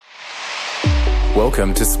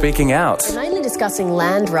Welcome to Speaking Out. We're mainly discussing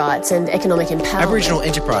land rights and economic empowerment. Aboriginal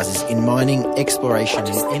enterprises in mining, exploration and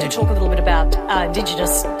energy. To talk a little bit about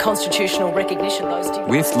Indigenous constitutional recognition.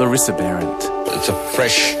 With Larissa Behrendt. It's a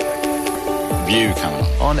fresh view coming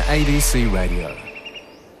on ABC Radio.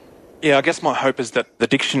 Yeah, I guess my hope is that the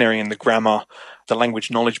dictionary and the grammar, the language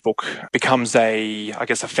knowledge book, becomes a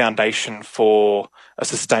foundation for a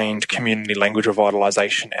sustained community language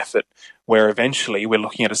revitalisation effort, where eventually we're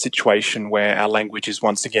looking at a situation where our language is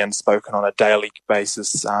once again spoken on a daily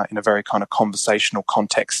basis in a very kind of conversational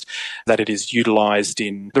context, that it is utilised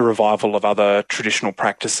in the revival of other traditional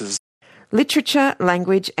practices. Literature,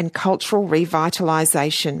 language and cultural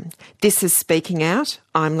revitalisation. This is Speaking Out.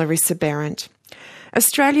 I'm Larissa Behrendt.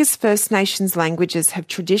 Australia's First Nations languages have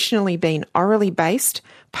traditionally been orally based,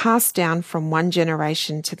 passed down from one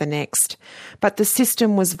generation to the next. But the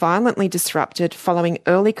system was violently disrupted following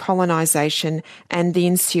early colonisation and the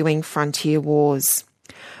ensuing frontier wars.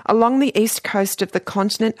 Along the east coast of the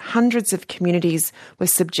continent, hundreds of communities were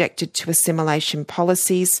subjected to assimilation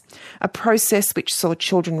policies, a process which saw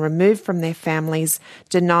children removed from their families,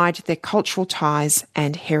 denied their cultural ties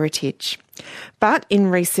and heritage. But in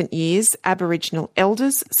recent years, Aboriginal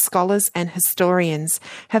elders, scholars and historians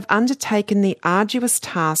have undertaken the arduous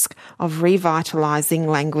task of revitalising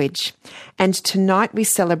language. And tonight we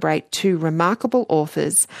celebrate two remarkable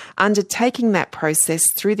authors undertaking that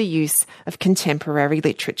process through the use of contemporary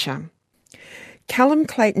literature. Callum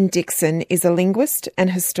Clayton-Dixon is a linguist and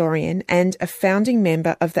historian and a founding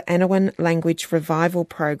member of the Anaiwan Language Revival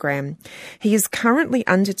Program. He is currently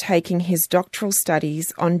undertaking his doctoral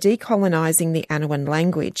studies on decolonising the Anaiwan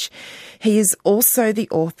language. He is also the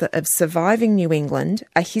author of Surviving New England,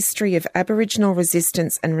 A History of Aboriginal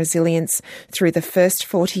Resistance and Resilience Through the First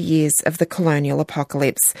 40 Years of the Colonial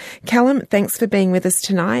Apocalypse. Callum, thanks for being with us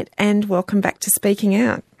tonight and welcome back to Speaking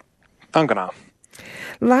Out. Angana.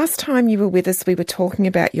 Last time you were with us, we were talking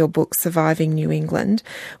about your book, Surviving New England.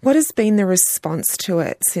 What has been the response to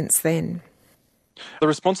it since then? The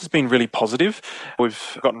response has been really positive.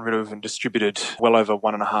 We've gotten rid of and distributed well over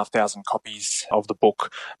 1,500 copies of the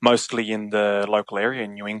book, mostly in the local area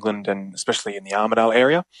in New England and especially in the Armidale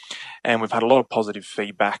area. And we've had a lot of positive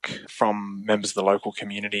feedback from members of the local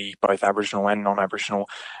community, both Aboriginal and non-Aboriginal,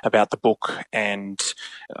 about the book and,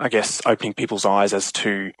 I guess, opening people's eyes as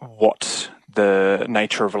to what the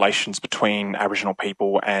nature of relations between Aboriginal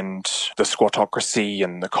people and the squattocracy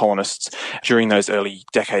and the colonists during those early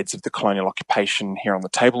decades of the colonial occupation here on the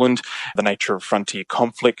tableland, the nature of frontier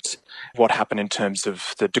conflict, what happened in terms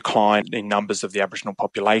of the decline in numbers of the Aboriginal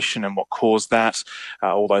population and what caused that,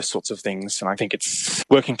 all those sorts of things. And I think it's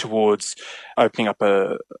working towards opening up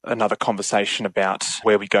another conversation about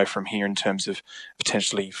where we go from here in terms of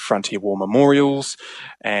potentially frontier war memorials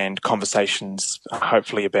and conversations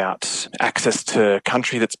hopefully about access to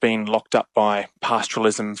country that's been locked up by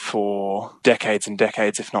pastoralism for decades and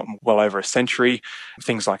decades, if not well over a century,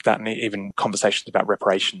 things like that, and even conversations about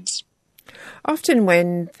reparations. Often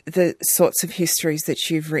when the sorts of histories that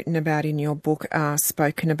you've written about in your book are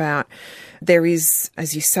spoken about, there is,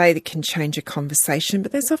 as you say, that can change a conversation,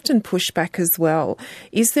 but there's often pushback as well.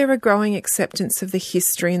 Is there a growing acceptance of the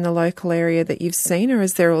history in the local area that you've seen, or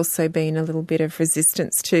has there also been a little bit of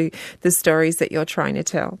resistance to the stories that you're trying to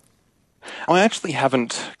tell? I actually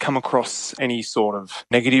haven't come across any sort of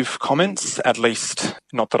negative comments, at least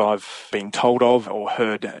not that I've been told of or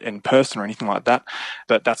heard in person or anything like that.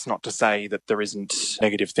 But that's not to say that there isn't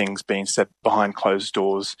negative things being said behind closed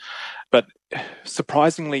doors. But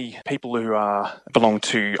surprisingly, people who belong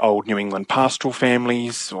to old New England pastoral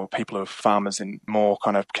families or people who are farmers in more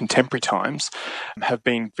kind of contemporary times have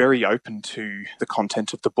been very open to the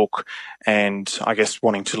content of the book and I guess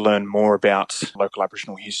wanting to learn more about local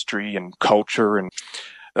Aboriginal history and culture. And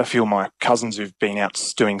a few of my cousins who've been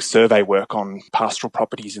out doing survey work on pastoral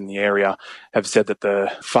properties in the area have said that the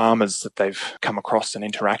farmers that they've come across and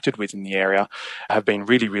interacted with in the area have been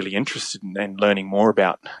really, really interested in learning more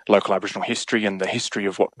about local Aboriginal history and the history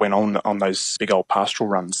of what went on those big old pastoral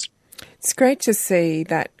runs. It's great to see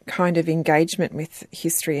that kind of engagement with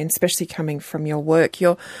history, and especially coming from your work.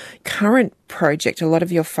 Your current project, a lot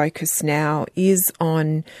of your focus now is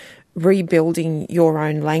on rebuilding your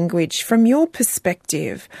own language. From your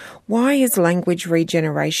perspective, why is language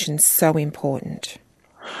regeneration so important?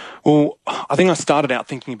 Well, I think I started out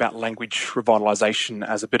thinking about language revitalisation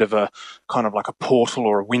as a bit of a kind of like a portal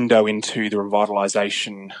or a window into the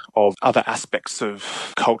revitalisation of other aspects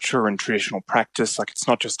of culture and traditional practice. Like, it's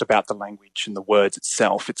not just about the language and the words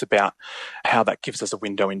itself, it's about how that gives us a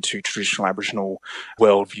window into traditional Aboriginal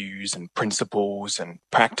worldviews and principles and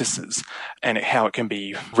practices, and how it can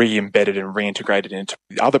be re-embedded and reintegrated into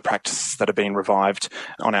other practices that are being revived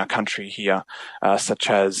on our country here,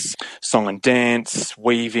 such as song and dance,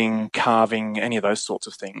 weaving, carving, any of those sorts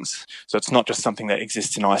of things. So it's not just something that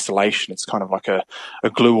exists in isolation. It's kind of like a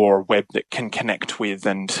glue or a web that can connect with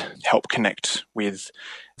and help connect with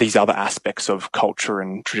these other aspects of culture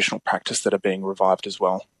and traditional practice that are being revived as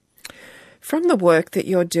well. From the work that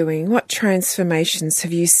you're doing, what transformations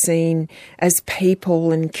have you seen as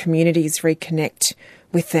people and communities reconnect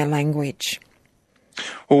with their language?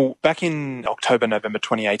 Well, back in October, November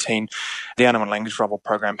 2018, the Arnhem Language Revival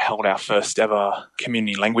program held our first ever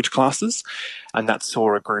community language classes, and that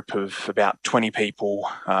saw a group of about 20 people,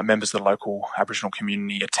 members of the local Aboriginal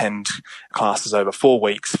community, attend classes over 4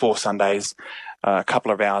 weeks, 4 Sundays, a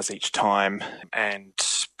couple of hours each time, and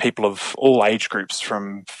people of all age groups,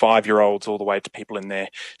 from 5-year-olds all the way to people in their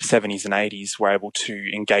 70s and 80s, were able to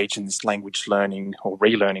engage in this language learning or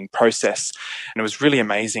relearning process. And it was really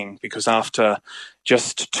amazing because after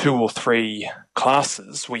just 2 or 3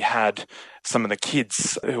 classes, we had some of the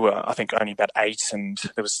kids who were, I think, only about 8, and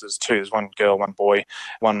there was 2. There's one girl, one boy,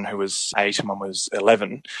 one who was 8 and one was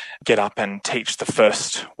 11, get up and teach the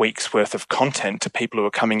first week's worth of content to people who were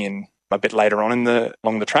coming in a bit later on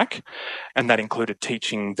along the track. And that included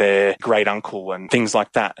teaching their great uncle and things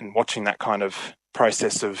like that, and watching that kind of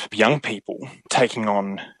process of young people taking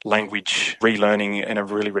on language relearning in a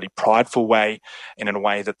really, really prideful way, and in a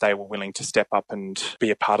way that they were willing to step up and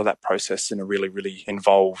be a part of that process in a really, really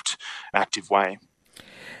involved, active way.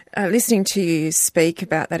 Listening to you speak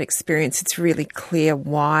about that experience, it's really clear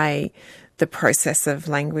why the process of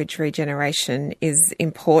language regeneration is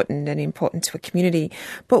important to a community.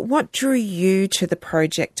 But what drew you to the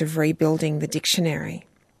project of rebuilding the dictionary?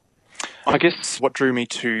 I guess what drew me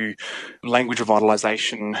to language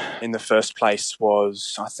revitalisation in the first place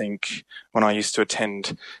was, I think, when I used to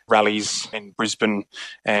attend rallies in Brisbane,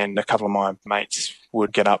 and a couple of my mates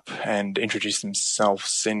would get up and introduce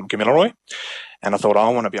themselves in Gamilaroi. And I thought, I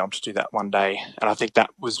want to be able to do that one day. And I think that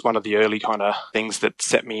was one of the early kind of things that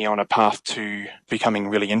set me on a path to becoming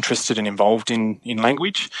really interested and involved in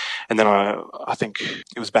language. And then I think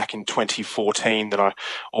it was back in 2014 that I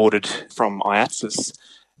ordered from IATSIS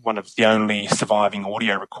one of the only surviving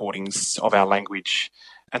audio recordings of our language.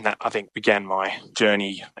 And that, I think, began my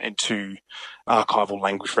journey into archival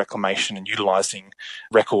language reclamation and utilising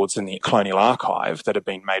records in the Colonial Archive that had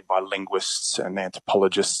been made by linguists and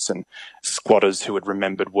anthropologists and squatters who had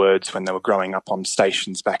remembered words when they were growing up on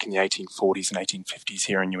stations back in the 1840s and 1850s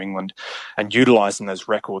here in New England, and utilising those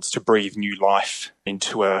records to breathe new life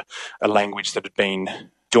into a language that had been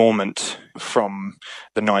dormant from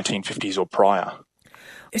the 1950s or prior.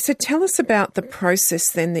 So tell us about the process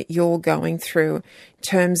then that you're going through in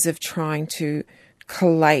terms of trying to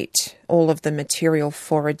collate all of the material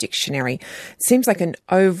for a dictionary. It seems like an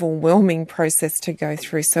overwhelming process to go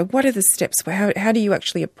through. So what are the steps? How do you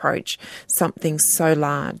actually approach something so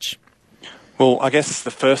large? Well, I guess the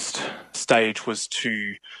first stage was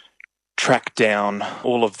to track down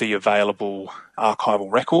all of the available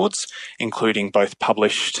archival records, including both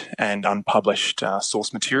published and unpublished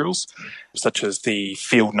source materials, such as the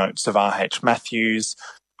field notes of R.H. Matthews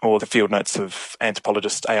or the field notes of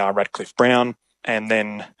anthropologist A.R. Radcliffe Brown, and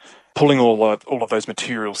then pulling all of those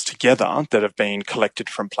materials together that have been collected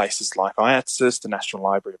from places like IATSIS, the National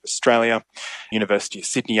Library of Australia, University of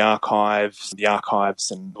Sydney Archives, the Archives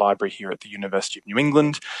and Library here at the University of New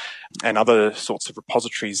England, and other sorts of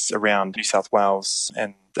repositories around New South Wales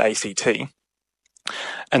and the ACT.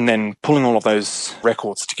 And then pulling all of those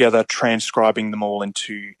records together, transcribing them all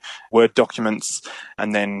into Word documents,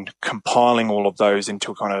 and then compiling all of those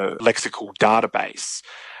into a kind of lexical database.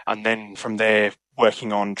 And then from there,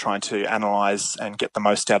 working on trying to analyse and get the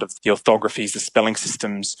most out of the orthographies, the spelling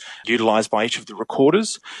systems utilised by each of the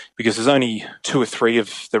recorders, because there's only 2 or 3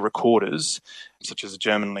 of the recorders, such as a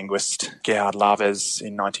German linguist, Gerhard Laves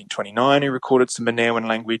in 1929, who recorded some Minervan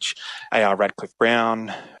language, A.R. Radcliffe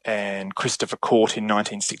Brown, and Christopher Court in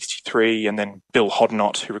 1963, and then Bill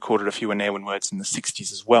Hodnott, who recorded a few Minervan words in the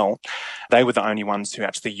 60s as well. They were the only ones who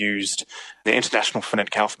actually used the International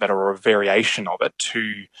Phonetic Alphabet or a variation of it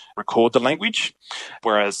to record the language,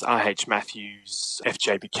 whereas R.H. Matthews,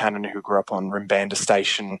 F.J. Buchanan, who grew up on Rimbanda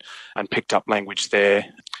Station and picked up language there,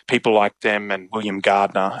 people like them and William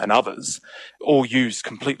Gardner and others all use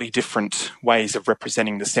completely different ways of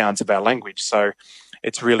representing the sounds of our language. So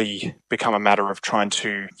it's really become a matter of trying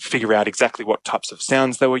to figure out exactly what types of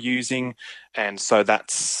sounds they were using. And so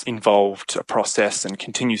that's involved a process and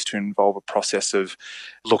continues to involve a process of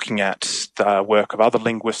looking at the work of other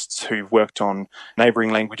linguists who've worked on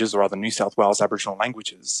neighbouring languages or other New South Wales Aboriginal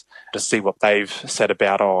languages to see what they've said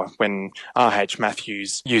about, when R.H.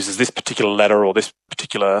 Matthews uses this particular letter or this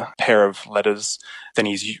particular pair of letters, then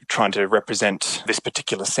he's trying to represent this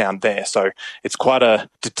particular sound there. So it's quite a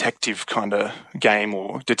detective kind of game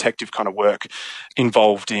or detective kind of work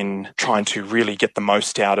involved in trying to really get the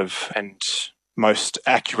most out of and most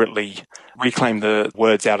accurately reclaim the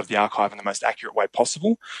words out of the archive in the most accurate way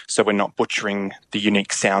possible, so we're not butchering the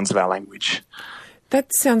unique sounds of our language.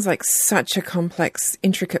 That sounds like such a complex,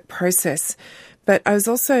 intricate process. But I was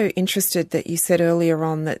also interested that you said earlier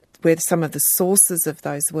on that where some of the sources of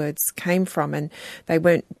those words came from, and they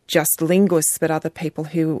weren't just linguists but other people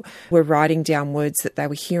who were writing down words that they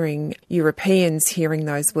were hearing, Europeans hearing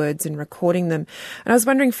those words and recording them. And I was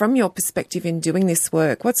wondering, from your perspective in doing this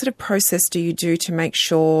work, what sort of process do you do to make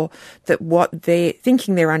sure that what they're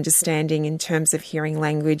thinking they're understanding in terms of hearing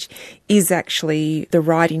language is actually the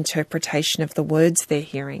right interpretation of the words they're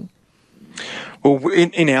hearing? Well,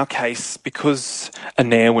 in our case, because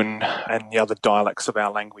Anerwin and the other dialects of our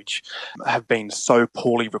language have been so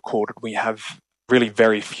poorly recorded, we have really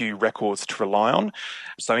very few records to rely on.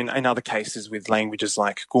 So in other cases with languages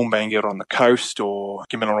like Gumbaynggirr on the coast or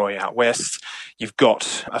Gamilaroi out west, you've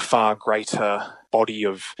got a far greater body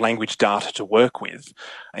of language data to work with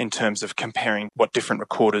in terms of comparing what different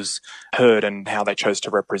recorders heard and how they chose to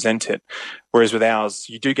represent it. Whereas with ours,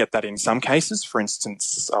 you do get that in some cases. For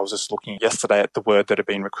instance, I was just looking yesterday at the word that had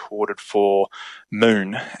been recorded for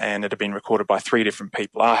moon, and it had been recorded by 3 different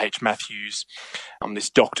people: R.H. Matthews, this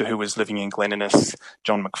doctor who was living in Glen Innes,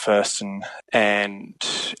 John McPherson, and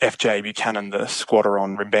F.J. Buchanan, the squatter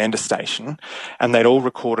on Rimbanda Station, and they'd all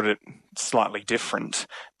recorded it slightly different,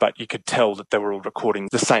 but you could tell that they were all recording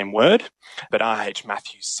the same word. But R.H.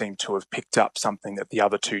 Matthews seemed to have picked up something that the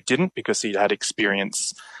other 2 didn't, because he'd had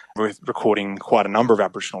experience with recording quite a number of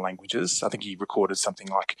Aboriginal languages. I think he recorded something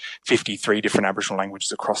like 53 different Aboriginal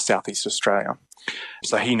languages across Southeast Australia.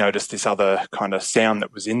 So he noticed this other kind of sound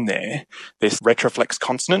that was in there, this retroflex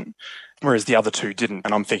consonant, whereas the other 2 didn't.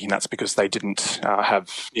 And I'm thinking that's because they didn't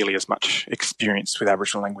have nearly as much experience with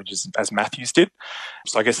Aboriginal languages as Matthews did.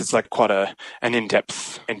 So I guess it's like quite an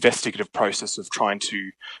in-depth investigative process of trying to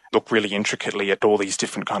look really intricately at all these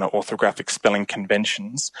different kind of orthographic spelling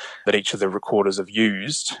conventions that each of the recorders have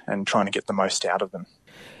used and trying to get the most out of them.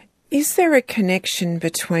 Is there a connection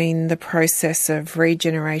between the process of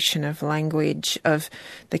regeneration of language, of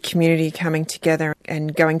the community coming together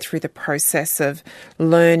and going through the process of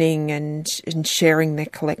learning and sharing their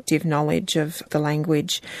collective knowledge of the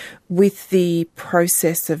language, with the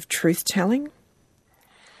process of truth-telling?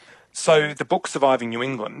 So the book Surviving New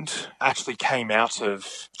England actually came out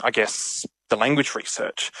of, I guess, the language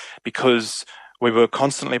research, because we were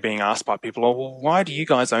constantly being asked by people, oh, well, why do you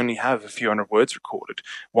guys only have a few hundred words recorded?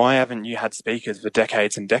 Why haven't you had speakers for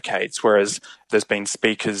decades and decades? Whereas there's been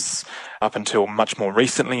speakers up until much more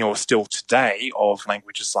recently, or still today, of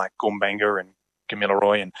languages like Gumbaynggirr and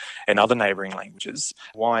Gamilaroi and other neighbouring languages.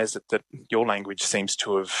 Why is it that your language seems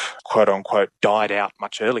to have, quote unquote, died out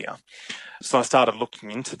much earlier? So I started looking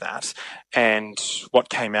into that, and what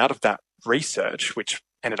came out of that research, which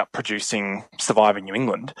ended up producing Surviving New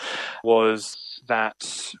England, was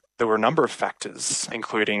that there were a number of factors,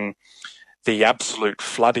 including the absolute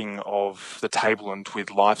flooding of the tableland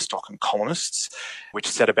with livestock and colonists, which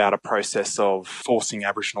set about a process of forcing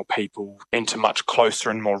Aboriginal people into much closer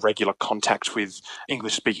and more regular contact with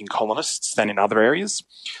English-speaking colonists than in other areas.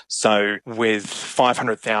 So with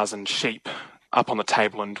 500,000 sheep up on the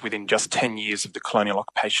tableland within just 10 years of the colonial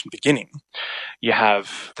occupation beginning, you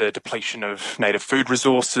have the depletion of native food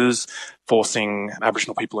resources, forcing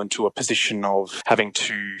Aboriginal people into a position of having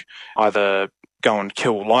to either go and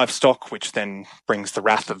kill livestock, which then brings the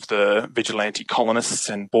wrath of the vigilante colonists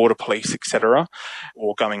and border police, etc.,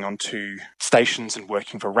 or going onto stations and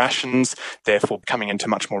working for rations, therefore coming into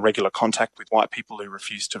much more regular contact with white people who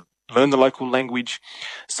refuse to learn the local language.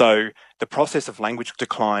 So the process of language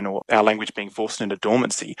decline, or our language being forced into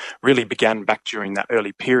dormancy, really began back during that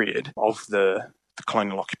early period of the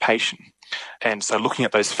colonial occupation. And so looking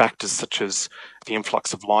at those factors such as the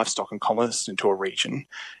influx of livestock and colonists into a region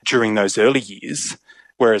during those early years,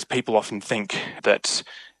 whereas people often think that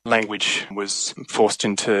language was forced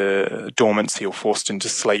into dormancy or forced into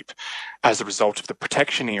sleep as a result of the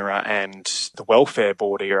protection era and the welfare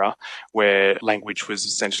board era, where language was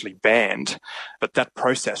essentially banned. But that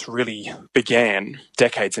process really began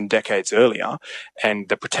decades and decades earlier, and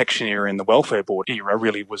the protection era and the welfare board era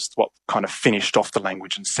really was what kind of finished off the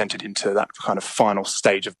language and sent it into that kind of final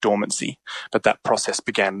stage of dormancy. But that process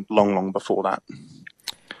began long, long before that.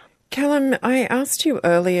 Callum, I asked you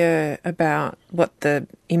earlier about what the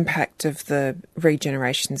impact of the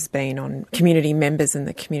regeneration's been on community members and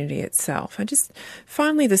the community itself. I just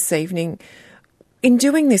finally this evening, in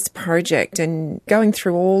doing this project and going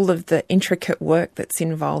through all of the intricate work that's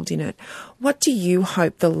involved in it, what do you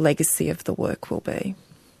hope the legacy of the work will be?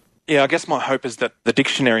 Yeah, I guess my hope is that the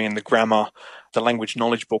dictionary and the grammar, the language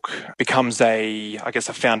knowledge book, becomes a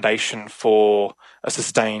foundation for a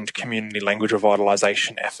sustained community language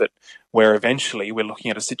revitalisation effort, where eventually we're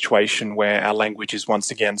looking at a situation where our language is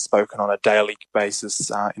once again spoken on a daily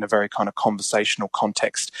basis in a very kind of conversational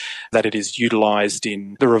context, that it is utilised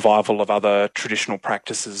in the revival of other traditional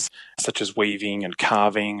practices such as weaving and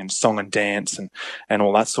carving and song and dance and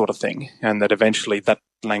all that sort of thing, and that eventually that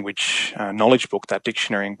language knowledge book, that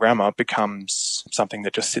dictionary and grammar, becomes something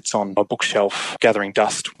that just sits on a bookshelf gathering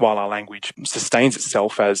dust while our language sustains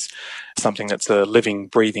itself as something that's a living,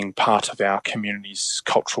 breathing part of our community's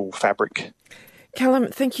cultural fabric. Callum,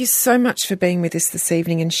 thank you so much for being with us this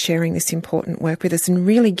evening and sharing this important work with us and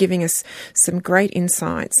really giving us some great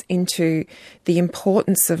insights into the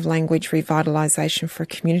importance of language revitalisation for a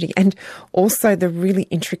community and also the really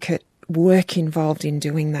intricate work involved in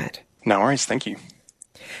doing that. No worries, thank you.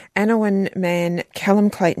 Anaiwan man Callum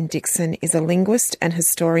Clayton Dixon is a linguist and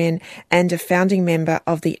historian and a founding member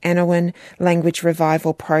of the Anaiwan Language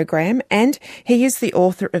Revival Program, and he is the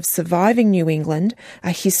author of Surviving New England,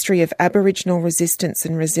 A History of Aboriginal Resistance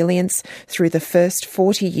and Resilience Through the First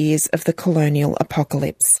 40 Years of the Colonial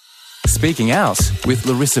Apocalypse. Speaking Out with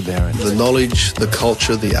Larissa Behrendt. The knowledge, the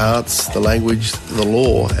culture, the arts, the language, the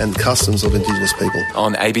law and customs of Indigenous people.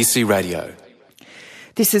 On ABC Radio.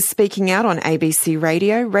 This is Speaking Out on ABC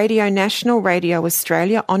Radio, Radio National, Radio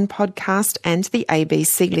Australia, on podcast and the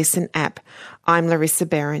ABC Listen app. I'm Larissa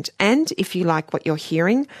Behrendt, and if you like what you're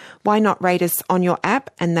hearing, why not rate us on your app,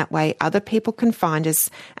 and that way other people can find us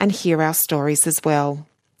and hear our stories as well.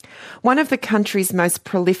 One of the country's most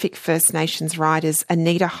prolific First Nations writers,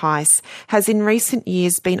 Anita Heiss, has in recent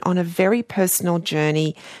years been on a very personal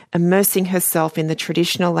journey, immersing herself in the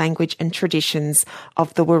traditional language and traditions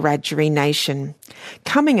of the Wiradjuri Nation.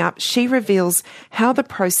 Coming up, she reveals how the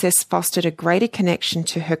process fostered a greater connection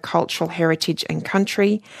to her cultural heritage and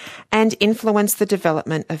country and influenced the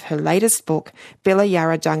development of her latest book,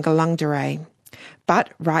 Bilayara Dangalangdare.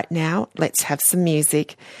 But right now, let's have some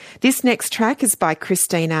music. This next track is by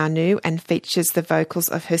Christine Anu and features the vocals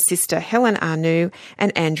of her sister Helen Anu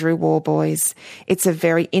and Andrew Warboys. It's a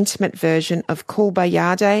very intimate version of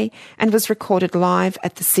Kulbayade and was recorded live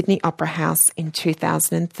at the Sydney Opera House in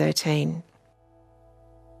 2013.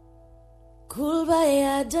 Kulbayadaye,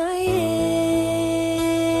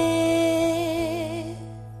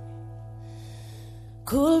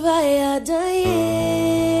 Kulbayadaye.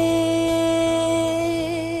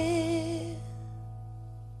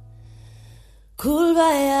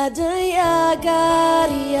 Kulbayadaya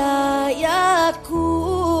garia ya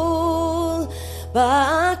kul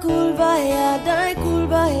ba kulbayadai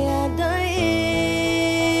kulbayadai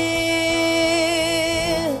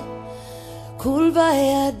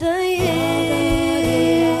kulbayadai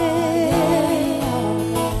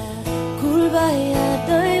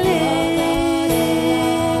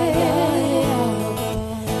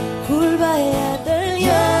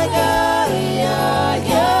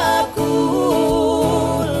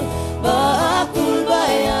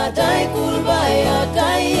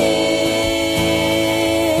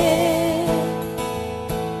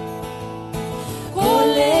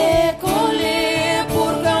Kole, kole,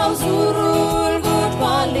 purgau zurul gut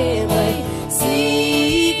pale,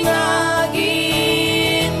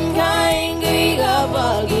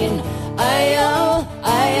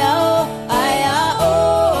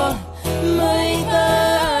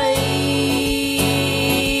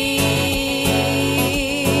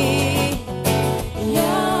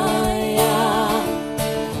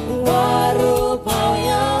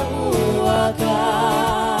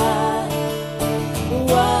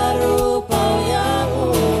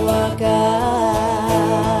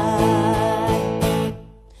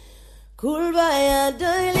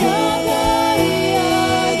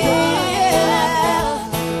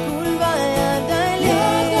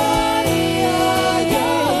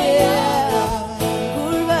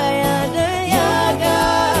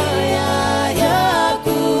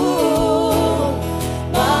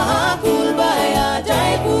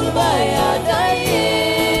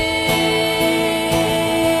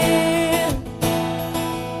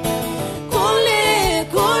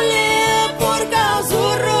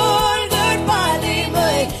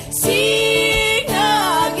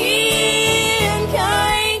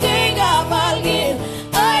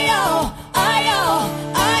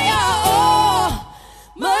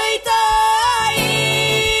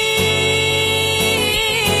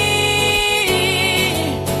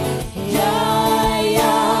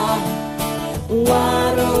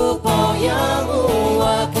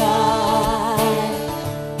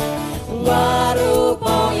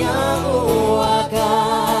 Warupaw yang uwakai,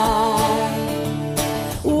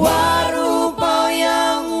 warupaw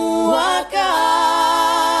yang uwakai,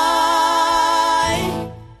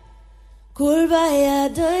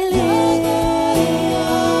 kulbaya daily.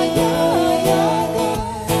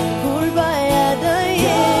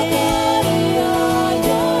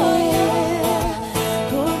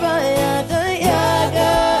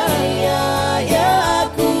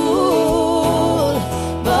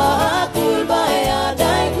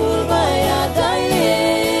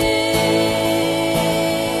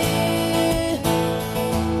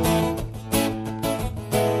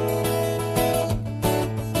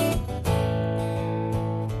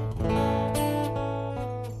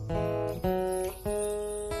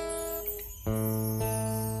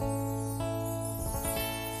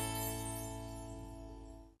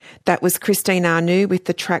 That was Christine Anu with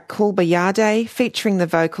the track Kulbayade, featuring the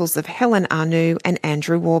vocals of Helen Anu and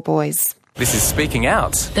Andrew Warboys. This is Speaking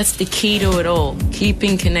Out That's the key to it all,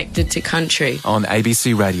 keeping connected to country. on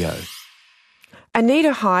ABC Radio.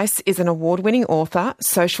 Anita Heiss is an award-winning author,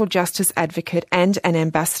 social justice advocate and an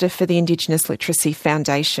ambassador for the Indigenous Literacy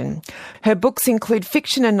Foundation. Her books include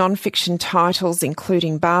fiction and non-fiction titles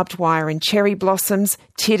including Barbed Wire and Cherry Blossoms,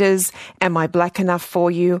 Titters, Am I Black Enough for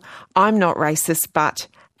You, I'm Not Racist But,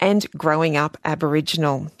 and Growing Up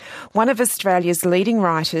Aboriginal. One of Australia's leading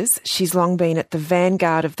writers, she's long been at the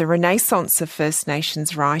vanguard of the renaissance of First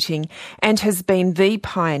Nations writing and has been the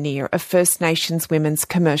pioneer of First Nations women's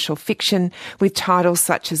commercial fiction with titles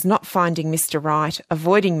such as Not Finding Mr. Right,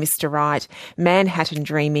 Avoiding Mr. Right, Manhattan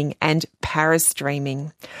Dreaming and Paris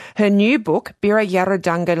Dreaming. Her new book, Bira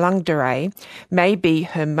Yaradunga Lungdare, may be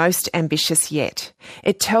her most ambitious yet.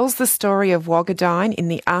 It tells the story of Waggadine in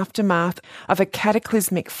the aftermath of a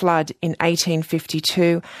cataclysmic flood in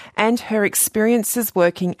 1852 and her experiences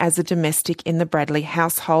working as a domestic in the Bradley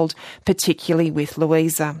household, particularly with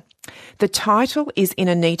Louisa. The title is in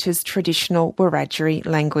Anita's traditional Wiradjuri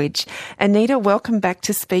language. Anita, welcome back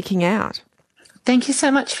to Speaking Out. Thank you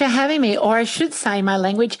so much for having me, or I should say my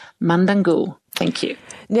language, Mundungu. Thank you.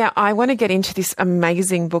 Now, I want to get into this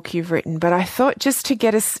amazing book you've written, but I thought just to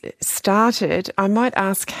get us started, I might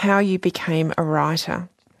ask how you became a writer.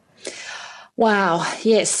 Wow.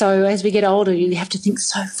 Yes. So as we get older, you have to think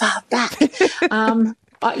so far back.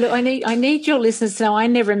 I need your listeners to know I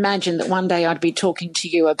never imagined that one day I'd be talking to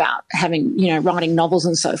you about having, writing novels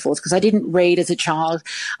and so forth, because I didn't read as a child.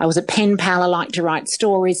 I was a pen pal. I liked to write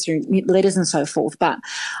stories through letters and so forth. But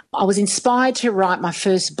I was inspired to write my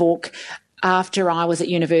first book after I was at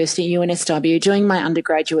university, UNSW, doing my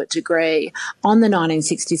undergraduate degree on the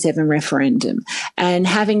 1967 referendum, and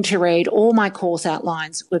having to read all my course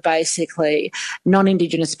outlines were basically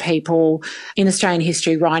non-Indigenous people in Australian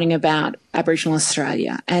history writing about Aboriginal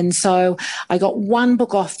Australia. And so I got one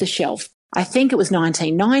book off the shelf. I think it was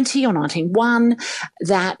 1990 or 1901,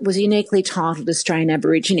 that was uniquely titled Australian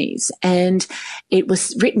Aborigines. And it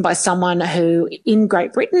was written by someone who, in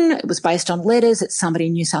Great Britain, it was based on letters that somebody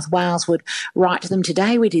in New South Wales would write to them.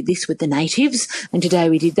 Today we did this with the natives, and today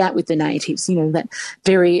we did that with the natives, that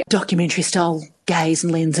very documentary style gaze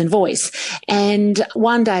and lens and voice. And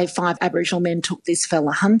one day 5 Aboriginal men took this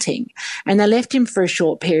fella hunting, and they left him for a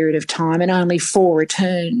short period of time, and only 4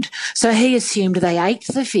 returned. So he assumed they ate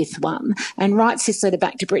the 5th one and writes this letter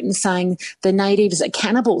back to Britain saying the natives are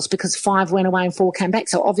cannibals because 5 went away and 4 came back.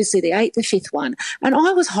 So obviously they ate the 5th one. And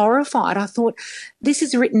I was horrified. I thought, this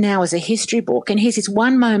is written now as a history book, and here's this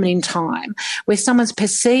one moment in time where someone's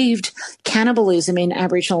perceived cannibalism in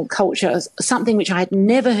Aboriginal culture as something which I had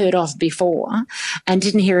never heard of before and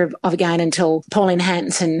didn't hear of again until Pauline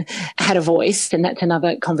Hanson had a voice, and that's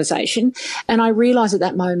another conversation. And I realised at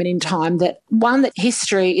that moment in time that, one, that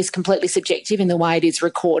history is completely subjective in the way it is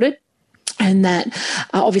recorded, and that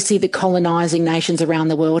obviously the colonising nations around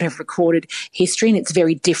the world have recorded history, and it's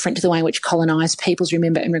very different to the way in which colonised peoples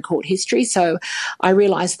remember and record history. So I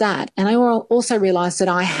realised that. And I also realised that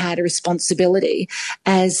I had a responsibility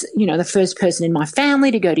as, the first person in my family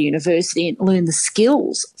to go to university and learn the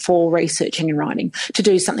skills for researching and writing to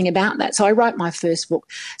do something about that. So I wrote my first book,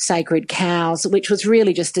 Sacred Cows, which was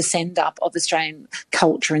really just a send-up of Australian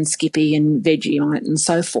culture and Skippy and Vegemite and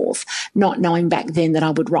so forth, not knowing back then that I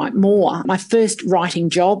would write more. My first writing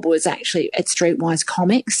job was actually at Streetwise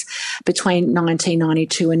Comics between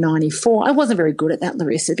 1992 and 94. I wasn't very good at that,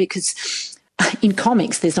 Larissa, because in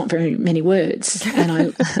comics there's not very many words, and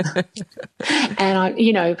I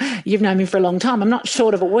you've known me for a long time. I'm not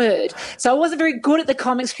short of a word, so I wasn't very good at the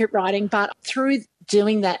comic script writing. But through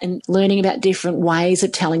doing that and learning about different ways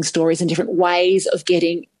of telling stories and different ways of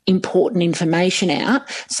getting important information out.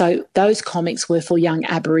 So those comics were for young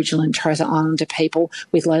Aboriginal and Torres Strait Islander people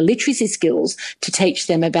with low literacy skills to teach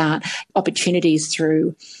them about opportunities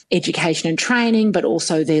through education and training, but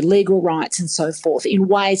also their legal rights and so forth in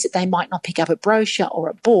ways that they might not pick up a brochure or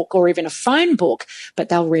a book or even a phone book, but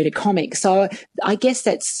they'll read a comic. So I guess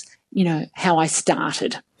that's, how I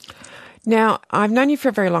started. Now, I've known you for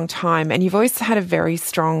a very long time and you've always had a very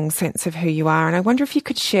strong sense of who you are. And I wonder if you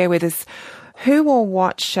could share with us who or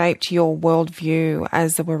what shaped your worldview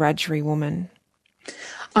as a Wiradjuri woman?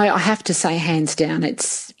 I have to say, hands down,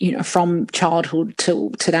 it's, from childhood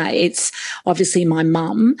till today, it's obviously my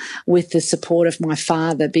mum with the support of my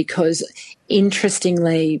father, because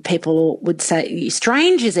interestingly, people would say,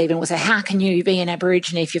 strangers even would say, how can you be an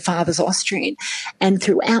Aborigine if your father's Austrian? And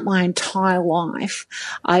throughout my entire life,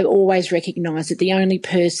 I always recognised that the only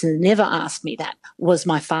person who never asked me that was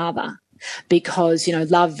my father. Because,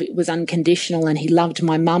 love was unconditional and he loved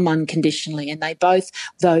my mum unconditionally. And they both,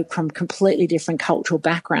 though from completely different cultural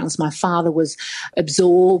backgrounds, my father was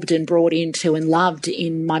absorbed and brought into and loved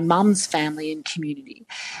in my mum's family and community.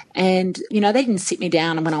 And, they didn't sit me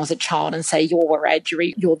down when I was a child and say, you're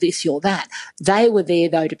Wiradjuri, you're this, you're that. They were there,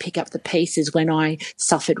 though, to pick up the pieces when I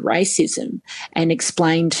suffered racism and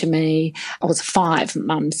explained to me, I was 5,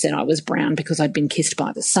 Mum said I was brown because I'd been kissed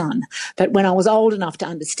by the sun. But when I was old enough to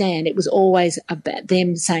understand, it was always about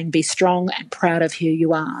them saying, be strong and proud of who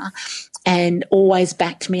you are, and always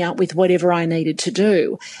backed me up with whatever I needed to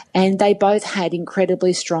do. And they both had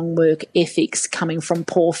incredibly strong work ethics coming from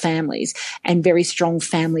poor families and very strong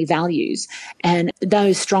family values. And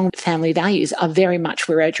those strong family values are very much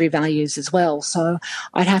Wiradjuri values as well. So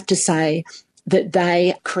I'd have to say that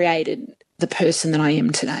they created the person that I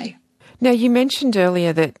am today. Now, you mentioned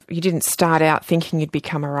earlier that you didn't start out thinking you'd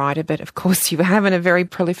become a writer, but of course you have, and a very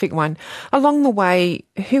prolific one. Along the way,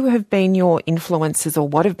 who have been your influences, or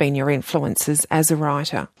what have been your influences as a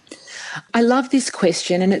writer? I love this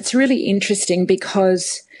question, and it's really interesting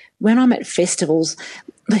because when I'm at festivals,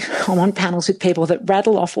 I'm on panels with people that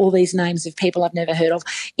rattle off all these names of people I've never heard of,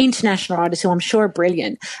 international writers who I'm sure are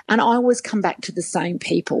brilliant, and I always come back to the same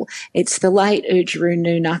people. It's the late Oodgeroo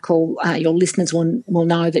Noonuccal. Your listeners will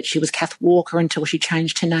know that she was Kath Walker until she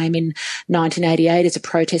changed her name in 1988 as a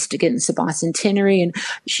protest against the bicentenary, and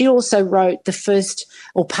she also wrote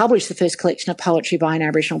published the first collection of poetry by an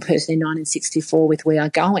Aboriginal person in 1964 with We Are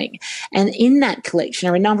Going. And in that collection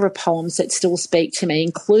are a number of poems that still speak to me,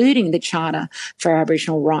 including the Charter for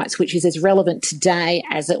Aboriginal Rights, which is as relevant today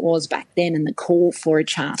as it was back then, and the call for a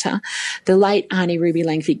charter. The late Aunty Ruby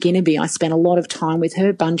Langford-Ginniby, I spent a lot of time with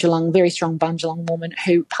her, very strong Bundjalung woman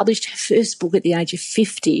who published her first book at the age of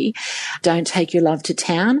 50, Don't Take Your Love to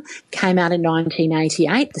Town, came out in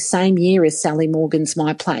 1988, the same year as Sally Morgan's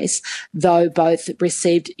My Place, though both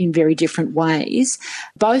received in very different ways.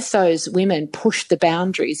 Both those women pushed the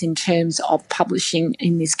boundaries in terms of publishing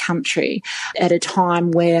in this country at a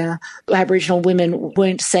time where Aboriginal women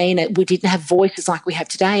weren't seen. We didn't have voices like we have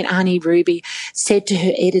today. And Aunty Ruby said to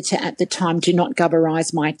her editor at the time, do not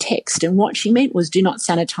gubberise my text. And what she meant was, do not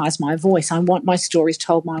sanitise my voice. I want my stories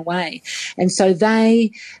told my way. And so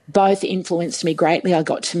they both influenced me greatly. I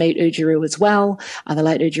got to meet Oodgeroo as well, the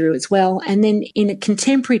late Oodgeroo as well. And then in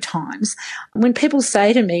contemporary times, when people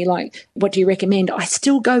say to me, like, what do you recommend? I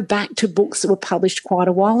still go back to books that were published quite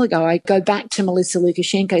a while ago. I go back to Melissa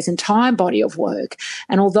Lukashenko's entire body of work.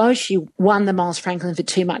 And although she won the Miles Franklin for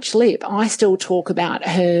Too Much Lip, I still talk about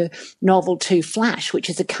her novel Too Flash, which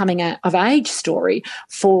is a coming of age story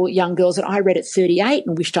for young girls that I read at 38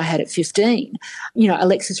 and wished I had at 15.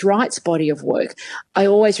 Alexis Wright's body of work. I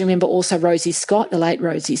always remember also Rosie Scott, the late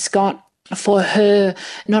Rosie Scott, for her,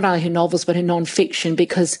 not only her novels, but her non-fiction,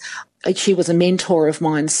 because she was a mentor of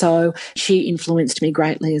mine. So she influenced me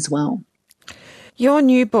greatly as well. Your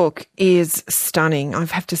new book is stunning. I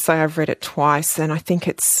have to say I've read it twice, and I think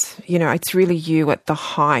it's really you at the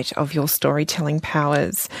height of your storytelling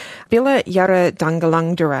powers. Bila Yara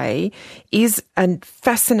Dangalangdare is a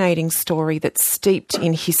fascinating story that's steeped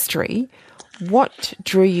in history. What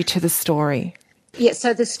drew you to the story? Yeah,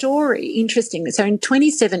 so the story, interesting. So in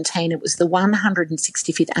 2017, it was the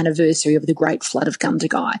 165th anniversary of the Great Flood of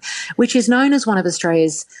Gundagai, which is known as one of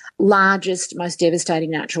Australia's largest, most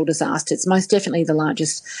devastating natural disasters. Most definitely the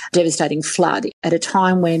largest devastating flood at a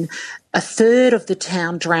time when a third of the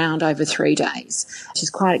town drowned over 3 days, which is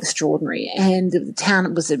quite extraordinary. And the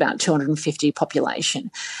town was about 250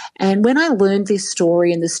 population. And when I learned this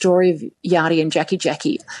story and the story of Yardi and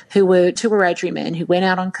Jackie, who were two Wiradjuri men who went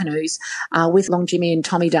out on canoes with Long Jimmy and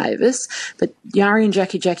Tommy Davis, but Yardi and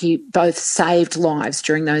Jackie both saved lives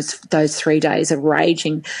during those 3 days of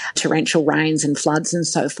raging torrential rains and floods and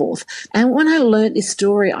so forth. And when I learned this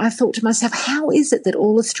story, I thought to myself, how is it that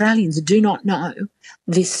all Australians do not know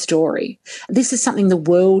this story? This is something the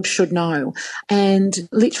world should know. And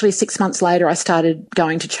literally 6 months later, I started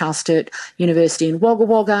going to Charles Sturt University in Wagga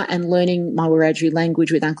Wagga and learning my Wiradjuri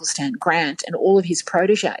language with Uncle Stan Grant and all of his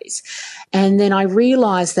proteges. And then I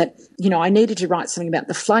realised that, I needed to write something about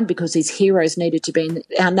the flood because these heroes needed to be in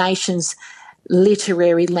our nation's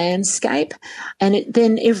literary landscape. And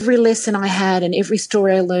then every lesson I had and every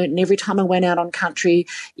story I learned and every time I went out on country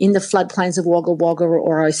in the floodplains of Wagga Wagga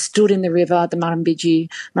or I stood in the river, the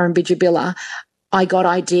Murrumbidgee, I got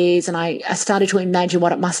ideas and I started to imagine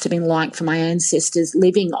what it must have been like for my ancestors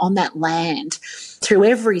living on that land through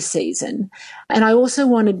every season. And I also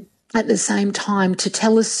wanted at the same time to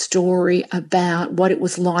tell a story about what it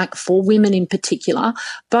was like for women in particular,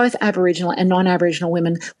 both Aboriginal and non-Aboriginal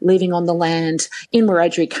women living on the land in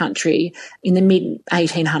Wiradjuri country in the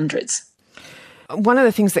mid-1800s. One of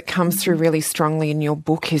the things that comes through really strongly in your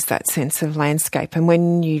book is that sense of landscape. And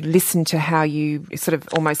when you listen to how you sort of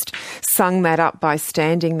almost sung that up by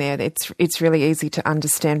standing there, it's really easy to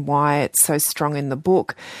understand why it's so strong in the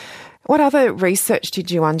book. What other research did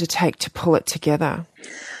you undertake to pull it together?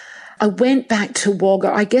 I went back to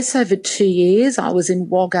Wagga, I guess over 2 years. I was in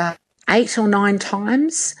Wagga 8 or 9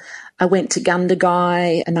 times. I went to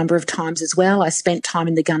Gundagai a number of times as well. I spent time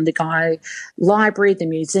in the Gundagai Library, the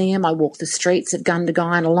museum. I walked the streets of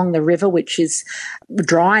Gundagai and along the river, which is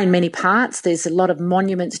dry in many parts. There's a lot of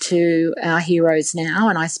monuments to our heroes now,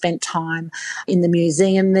 and I spent time in the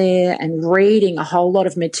museum there and reading a whole lot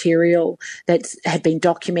of material that had been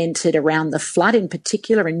documented around the flood in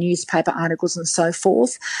particular in newspaper articles and so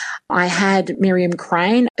forth. I had Miriam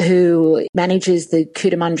Crane, who manages the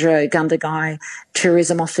Cootamundra Gundagai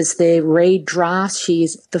Tourism Office there, read drafts. She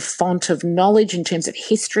is the font of knowledge in terms of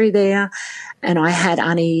history there. And I had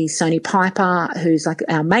Annie Sony Piper, who's like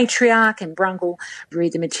our matriarch in Brungle,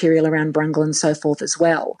 read the material around Brungle and so forth as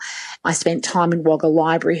well. I spent time in Wagga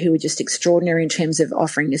Library, who were just extraordinary in terms of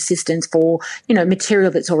offering assistance for,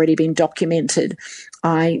 material that's already been documented.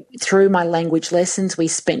 Through my language lessons, we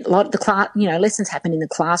spent a lot of the class, lessons happen in the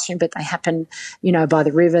classroom, but they happen, by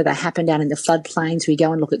the river. They happen down in the floodplains. We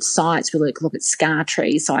go and look at sites. We look at scar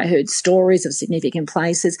trees. So I heard stories of significant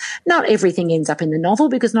places. Not everything ends up in the novel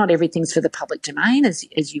because not everything's for the public domain, as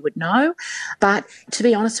you would know. But to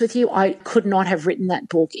be honest with you, I could not have written that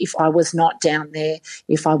book if I was not down there,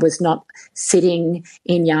 if I was not sitting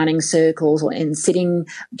in yarning circles and sitting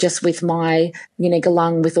just with my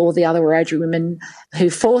Galung with all the other Wiradjuri women who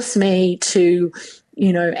force me to,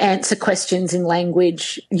 answer questions in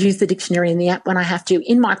language, use the dictionary and the app when I have to.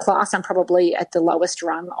 In my class, I'm probably at the lowest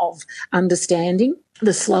rung of understanding,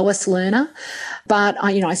 the slowest learner. But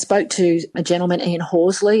I spoke to a gentleman, Ian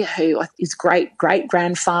Horsley, who his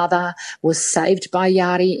great-great-grandfather was saved by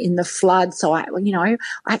Yardi in the flood. So I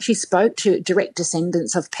actually spoke to direct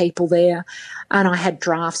descendants of people there, and I had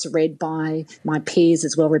drafts read by my peers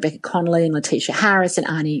as well, Rebecca Connolly and Letitia Harris and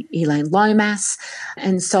Arnie Elaine Lomas.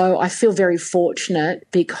 And so I feel very fortunate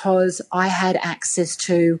because I had access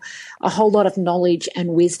to a whole lot of knowledge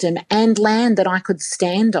and wisdom and land that I could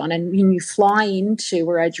stand on. And when you fly into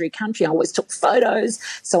Wiradjuri country, I always took photos,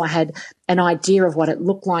 so I had an idea of what it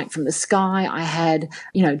looked like from the sky. I had,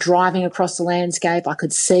 driving across the landscape, I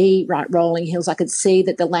could see rolling hills. I could see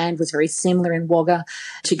that the land was very similar in Wagga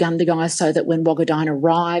to Gundagai, so that when Waggadine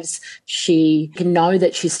arrives, she can know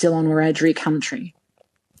that she's still on Wiradjuri country.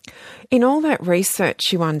 In all that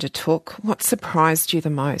research you undertook, what surprised you the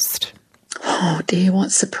most? Oh dear,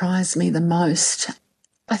 what surprised me the most?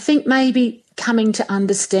 I think maybe coming to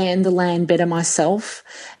understand the land better myself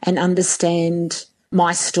and understand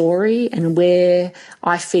my story and where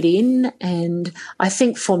I fit in. And I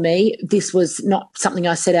think for me, this was not something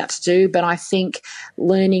I set out to do, but I think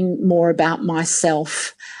learning more about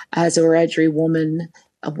myself as a Wiradjuri woman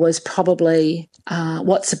was probably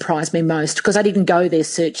what surprised me most, because I didn't go there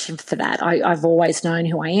searching for that. I've always known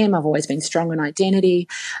who I am. I've always been strong in identity.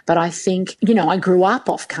 But I think, I grew up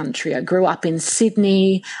off country. I grew up in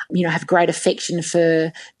Sydney, have great affection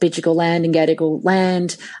for Bidjigal land and Gadigal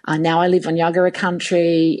land. Now I live on Yagara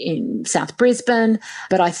country in South Brisbane.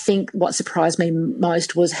 But I think what surprised me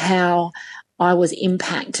most was how I was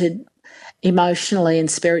impacted emotionally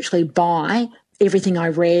and spiritually by everything I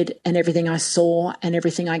read and everything I saw and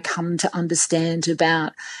everything I come to understand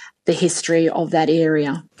about the history of that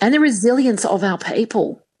area and the resilience of our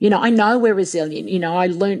people. You know, I know we're resilient. You know, I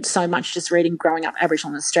learnt so much just reading, growing up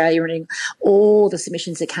Aboriginal in Australia, reading all the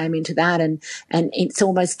submissions that came into that. And it's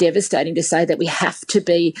almost devastating to say that we have to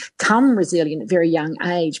become resilient at a very young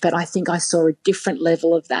age. But I think I saw a different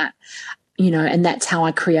level of that, you know, and that's how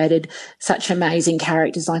I created such amazing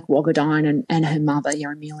characters like Wagadine and her mother,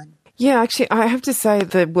 Yarramilin. Yeah, actually, I have to say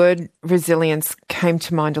the word resilience came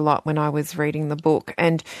to mind a lot when I was reading the book,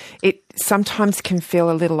 and it sometimes can feel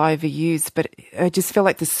a little overused, but I just feel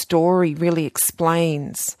like the story really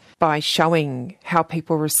explains by showing how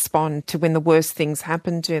people respond to when the worst things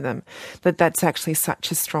happen to them, that's actually such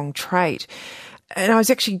a strong trait. And I was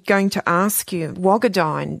actually going to ask you,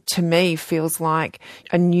 Wagadine to me feels like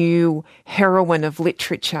a new heroine of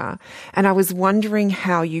literature, and I was wondering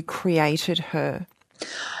how you created her.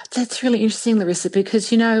 That's really interesting, Larissa,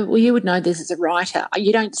 because, you know, well, you would know this as a writer.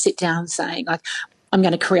 You don't sit down saying, like, I'm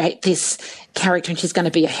going to create this character and she's going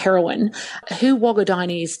to be a heroine. Who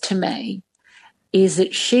Wagadine is to me is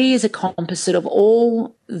that she is a composite of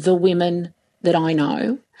all the women that I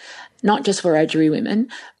know, not just Wiradjuri women,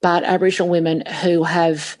 but Aboriginal women who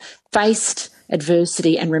have faced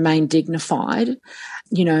adversity and remained dignified.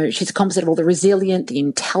 You know, she's a composite of all the resilient, the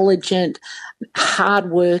intelligent,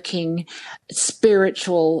 hardworking,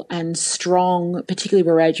 spiritual and strong, particularly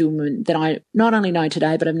Wiradjuri women that I not only know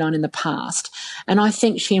today but I've known in the past. And I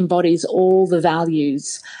think she embodies all the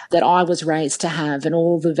values that I was raised to have and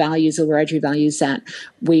all the values, the Wiradjuri values that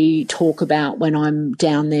we talk about when I'm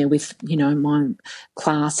down there with, you know, my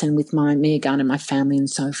class and with my Mia Gunn and my family and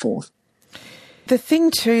so forth. The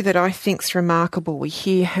thing too that I think's remarkable, we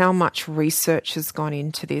hear how much research has gone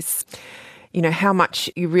into this, you know, how much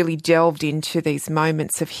you really delved into these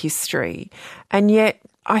moments of history. And yet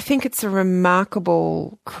I think it's a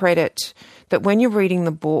remarkable credit that when you're reading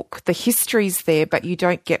the book, the history's there, but you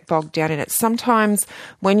don't get bogged down in it. Sometimes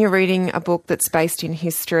when you're reading a book that's based in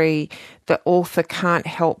history, the author can't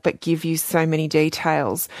help but give you so many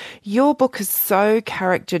details. Your book is so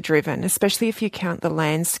character-driven, especially if you count the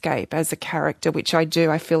landscape as a character, which I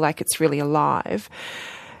do. I feel like it's really alive.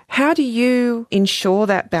 How do you ensure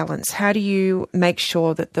that balance? How do you make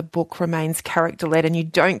sure that the book remains character-led and you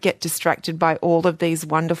don't get distracted by all of these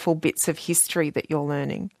wonderful bits of history that you're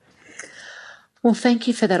learning? Well, thank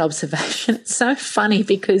you for that observation. It's so funny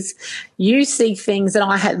because you see things that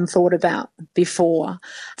I hadn't thought about before.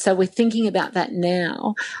 So we're thinking about that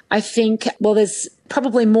now. I think, well, there's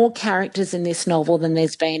probably more characters in this novel than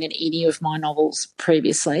there's been in any of my novels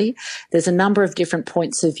previously. There's a number of different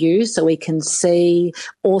points of view, so we can see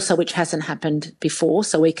also, which hasn't happened before,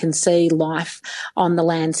 so we can see life on the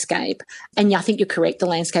landscape. And I think you're correct, the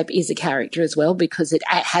landscape is a character as well because it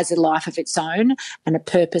has a life of its own and a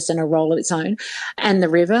purpose and a role of its own, and the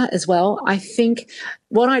river as well. I think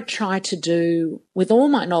what I try to do with all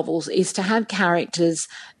my novels is to have characters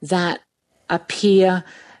that appear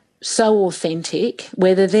so authentic,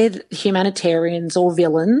 whether they're humanitarians or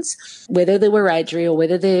villains, whether they're Wiradjuri or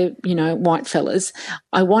whether they're, you know, white fellas.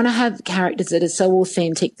 I want to have characters that are so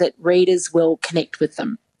authentic that readers will connect with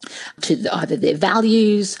them, to either their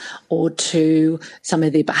values or to some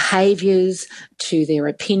of their behaviours, to their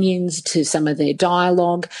opinions, to some of their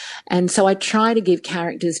dialogue. And so I try to give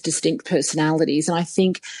characters distinct personalities. And I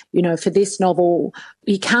think, you know, for this novel,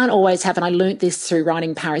 you can't always have, and I learnt this through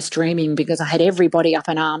writing Paris Dreaming because I had everybody up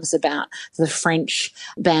in arms about the French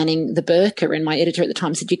banning the burqa, and my editor at the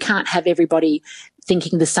time said, you can't have everybody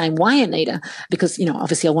thinking the same way, Anita, because, you know,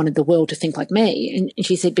 obviously I wanted the world to think like me. And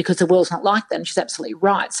she said, because the world's not like that. And she's absolutely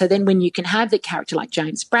right. So then when you can have the character like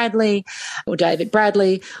James Bradley or David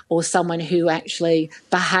Bradley or someone who actually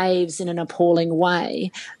behaves in an appalling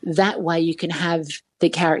way, that way you can have the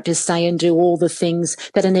characters say and do all the things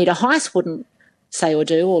that Anita Heiss wouldn't say or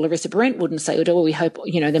do, or Larissa Behrendt wouldn't say or do, or we hope,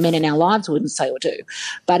 you know, the men in our lives wouldn't say or do.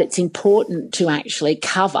 But it's important to actually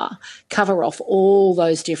cover off all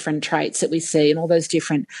those different traits that we see and all those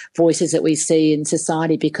different voices that we see in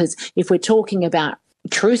society, because if we're talking about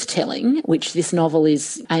truth-telling, which this novel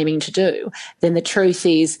is aiming to do, then the truth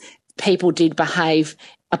is people did behave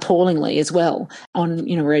appallingly as well on,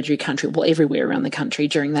 you know, Wiradjuri country, well, everywhere around the country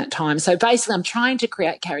during that time. So basically I'm trying to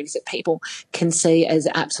create characters that people can see as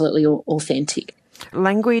absolutely authentic.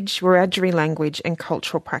 Language, Wiradjuri language and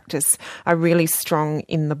cultural practice are really strong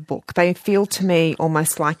in the book. They feel to me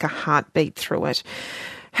almost like a heartbeat through it.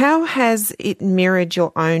 How has it mirrored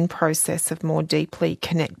your own process of more deeply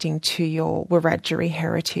connecting to your Wiradjuri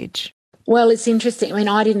heritage? Well, it's interesting. I mean,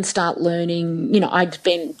 I didn't start learning, you know, I'd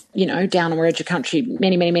been, you know, down in Wiradjuri country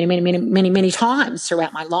many times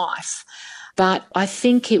throughout my life. But I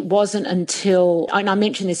think it wasn't until, and I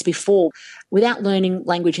mentioned this before, without learning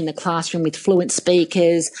language in the classroom with fluent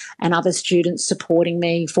speakers and other students supporting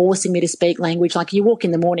me, forcing me to speak language. Like you walk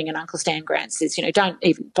in the morning and Uncle Stan Grant says, don't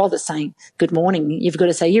even bother saying good morning. You've got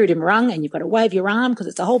to say Yiridimarung and you've got to wave your arm because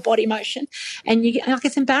it's a whole body motion. And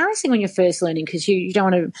it's embarrassing when you're first learning because you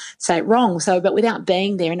don't want to say it wrong. So, but without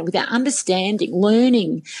being there and without understanding,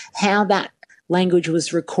 learning how that language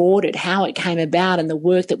was recorded, how it came about and the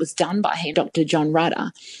work that was done by him, Dr. John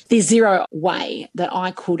Rudder, there's zero way that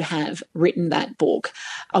I could have written that book.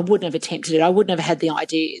 I wouldn't have attempted it. I wouldn't have had the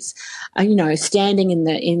ideas. Standing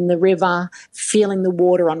in the river, feeling the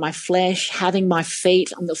water on my flesh, having my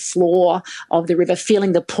feet on the floor of the river,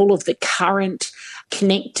 feeling the pull of the current,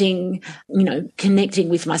 connecting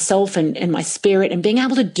with myself and my spirit, and being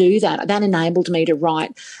able to do that enabled me to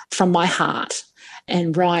write from my heart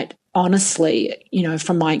and write honestly,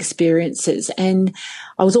 from my experiences. And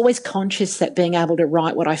I was always conscious that being able to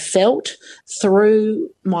write what I felt through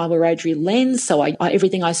my Wiradjuri lens. So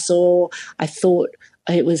everything I saw, I thought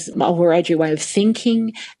it was my Wiradjuri way of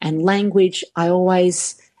thinking, and language, I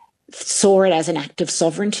always saw it as an act of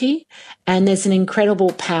sovereignty. And there's an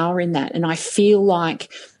incredible power in that. And I feel like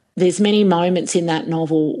there's many moments in that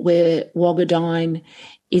novel where Wogadine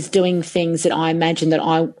is doing things that I imagine that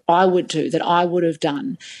I would do, that I would have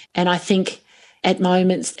done. And I think at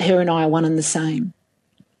moments her and I are one and the same.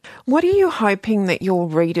 What are you hoping that your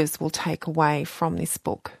readers will take away from this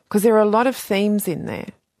book? Because there are a lot of themes in there.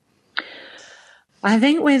 I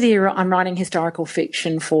think whether I'm writing historical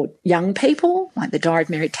fiction for young people, like The Diary of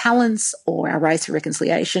Mary Talents or Our Race for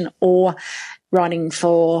Reconciliation, or writing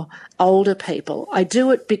for older people, I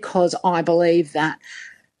do it because I believe that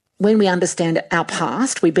when we understand our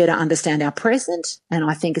past, we better understand our present. And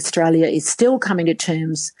I think Australia is still coming to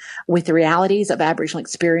terms with the realities of Aboriginal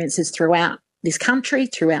experiences throughout this country,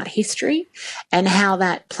 throughout history, and how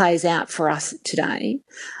that plays out for us today.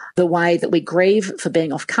 The way that we grieve for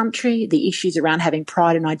being off country, the issues around having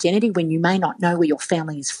pride and identity when you may not know where your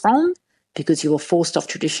family is from because you were forced off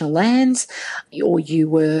traditional lands, or you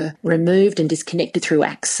were removed and disconnected through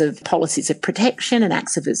acts of policies of protection and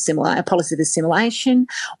acts of policies of assimilation,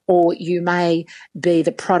 or you may be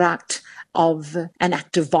the product of an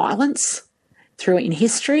act of violence in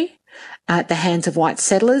history at the hands of white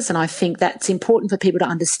settlers. And I think that's important for people to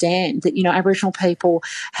understand that, Aboriginal people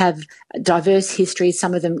have diverse histories,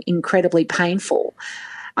 some of them incredibly painful.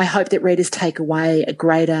 I hope that readers take away a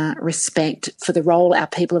greater respect for the role our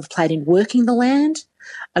people have played in working the land,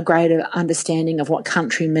 a greater understanding of what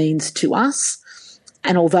country means to us.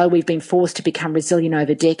 And although we've been forced to become resilient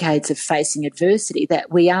over decades of facing adversity, that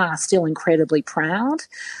we are still incredibly proud.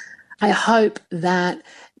 I hope that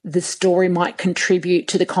the story might contribute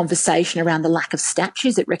to the conversation around the lack of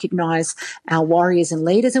statues that recognise our warriors and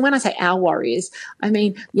leaders. And when I say our warriors, I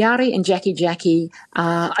mean Yari and Jackie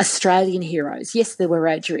are Australian heroes. Yes, they were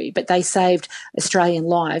Wiradjuri, but they saved Australian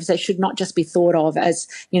lives. They should not just be thought of as,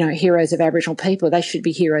 heroes of Aboriginal people. They should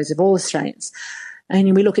be heroes of all Australians.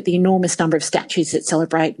 And we look at the enormous number of statues that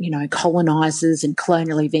celebrate, colonisers and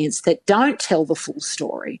colonial events that don't tell the full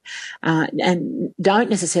story and don't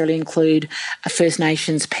necessarily include First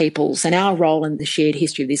Nations peoples and our role in the shared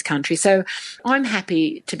history of this country. So I'm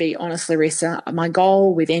happy, to be honest, Larissa. My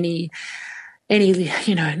goal with any,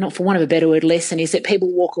 not for want of a better word, lesson is that people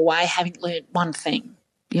walk away having learned one thing,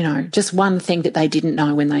 just one thing that they didn't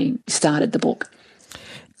know when they started the book.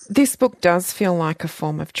 This book does feel like a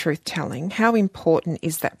form of truth-telling. How important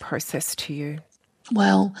is that process to you?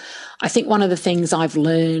 Well, I think one of the things I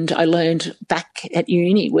learned back at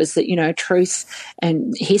uni was that, truth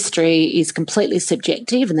and history is completely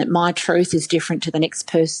subjective, and that my truth is different to the next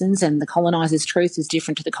person's, and the coloniser's truth is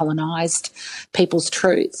different to the colonised people's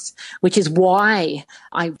truths, which is why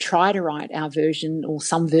I try to write our version or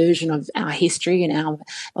some version of our history and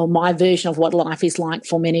my version of what life is like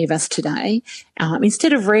for many of us today.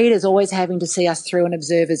 Instead of readers always having to see us through an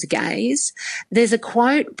observer's gaze, there's a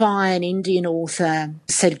quote by an Indian author,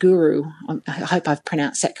 Sadhguru, I hope I've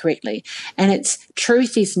pronounced that correctly, and it's,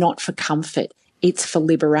 truth is not for comfort, it's for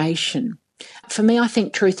liberation. For me, I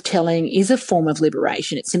think truth-telling is a form of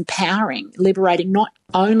liberation. It's empowering, liberating not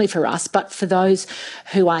only for us, but for those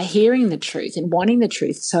who are hearing the truth and wanting the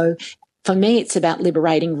truth. So for me, it's about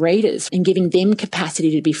liberating readers and giving them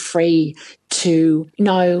capacity to be free to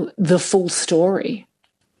know the full story.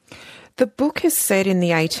 The book is set in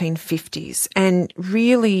the 1850s and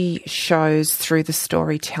really shows through the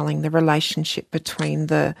storytelling the relationship between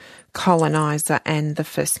the coloniser and the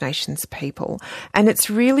First Nations people. And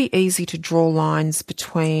it's really easy to draw lines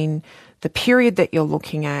between the period that you're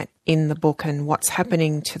looking at in the book and what's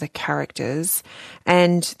happening to the characters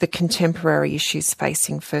and the contemporary issues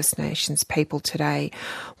facing First Nations people today.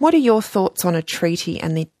 What are your thoughts on a treaty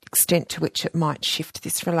and the extent to which it might shift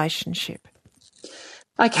this relationship?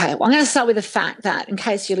 Okay, well, I'm going to start with the fact that, in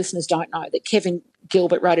case your listeners don't know, that Kevin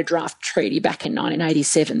Gilbert wrote a draft treaty back in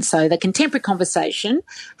 1987. So the contemporary conversation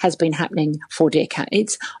has been happening for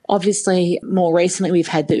decades. Obviously, more recently, we've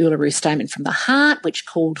had the Uluru Statement from the Heart, which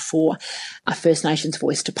called for a First Nations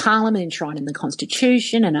voice to Parliament enshrined in the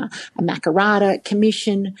Constitution, and a Makarrata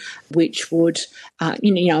Commission, which would,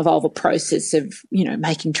 involve a process of,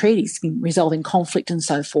 making treaties, resolving conflict and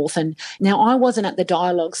so forth. And now I wasn't at the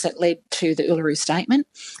dialogues that led to the Uluru Statement,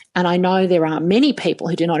 and I know there are many people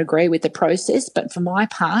who do not agree with the process, but for my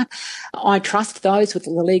part, I trust those with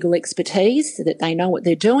the legal expertise that they know what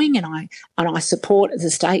they're doing, and I support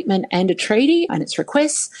the statement and a treaty and its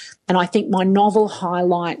requests. And I think my novel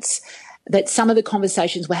highlights that some of the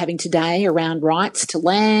conversations we're having today around rights to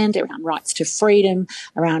land, around rights to freedom,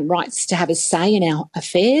 around rights to have a say in our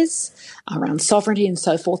affairs, around sovereignty and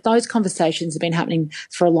so forth, those conversations have been happening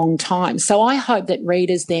for a long time. So I hope that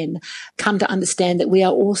readers then come to understand that we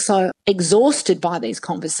are also exhausted by these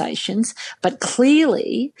conversations, but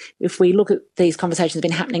clearly, if we look at these conversations have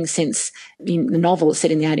been happening since the novel is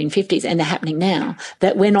set in the 1850s and they're happening now,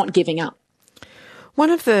 that we're not giving up. One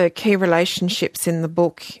of the key relationships in the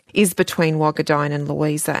book is between Wogadine and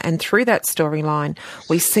Louisa, and through that storyline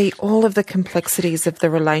we see all of the complexities of the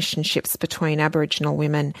relationships between Aboriginal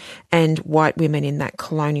women and white women in that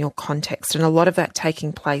colonial context, and a lot of that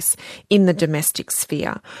taking place in the domestic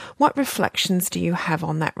sphere. What reflections do you have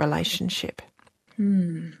on that relationship?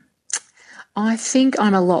 I think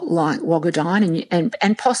I'm a lot like Wogadine,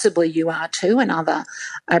 and possibly you are too, and other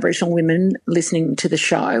Aboriginal women listening to the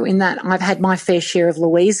show, in that I've had my fair share of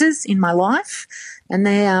Louisas in my life, and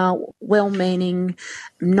they are well-meaning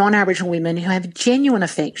non-Aboriginal women who have genuine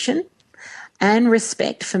affection and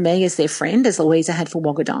respect for me as their friend, as Louisa had for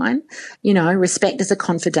Wogadine, respect as a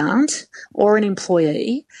confidant or an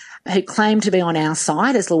employee, who claim to be on our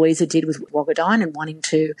side, as Louisa did with Wogadine, and wanting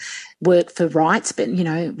to work for rights, but,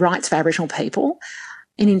 rights for Aboriginal people,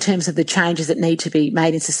 and in terms of the changes that need to be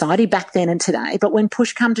made in society back then and today. But when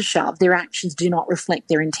push come to shove, their actions do not reflect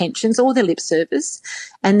their intentions or their lip service.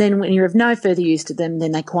 And then when you're of no further use to them,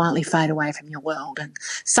 then they quietly fade away from your world. And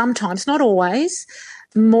sometimes, not always,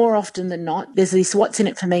 more often than not, there's this what's in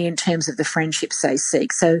it for me in terms of the friendships they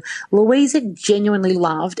seek. So Louisa genuinely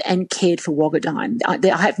loved and cared for Wogadine.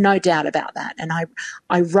 I have no doubt about that. And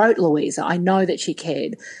I wrote Louisa. I know that she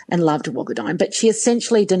cared and loved Wogadine, but she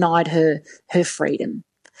essentially denied her freedom,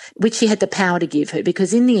 which she had the power to give her,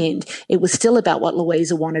 because in the end, it was still about what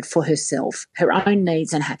Louisa wanted for herself, her own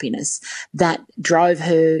needs and happiness, that drove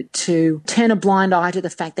her to turn a blind eye to the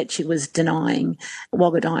fact that she was denying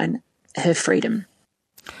Wogadine her freedom.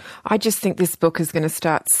 I just think this book is going to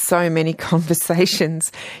start so many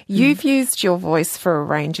conversations. You've used your voice for a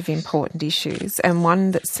range of important issues, and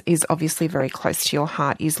one that is obviously very close to your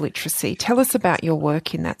heart is literacy. Tell us about your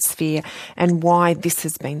work in that sphere and why this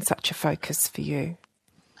has been such a focus for you.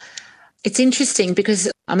 It's interesting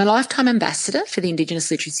because I'm a lifetime ambassador for the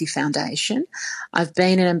Indigenous Literacy Foundation. I've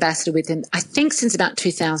been an ambassador with them, I think, since about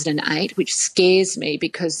 2008, which scares me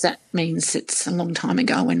because that means it's a long time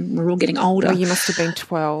ago when we're all getting older. Well, you must have been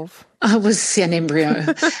 12. I was an embryo.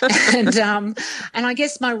 and I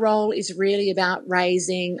guess my role is really about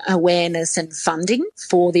raising awareness and funding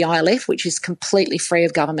for the ILF, which is completely free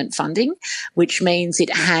of government funding, which means it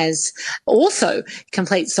has also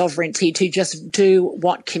complete sovereignty to just do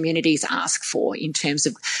what communities ask for in terms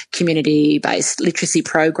of community-based literacy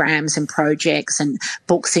programs and projects and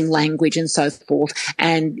books in language and so forth,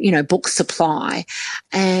 and, book supply.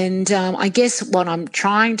 And I guess what I'm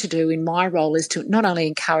trying to do in my role is to not only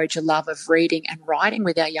encourage a love of reading and writing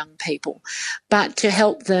with our young people, but to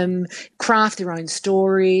help them craft their own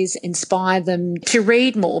stories, inspire them to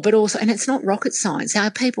read more, but also, and it's not rocket science,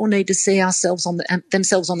 our people need to see themselves on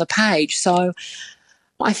the page. So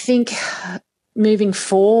I think moving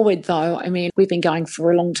forward, though, we've been going for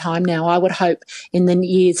a long time now. I would hope in the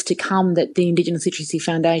years to come that the Indigenous Literacy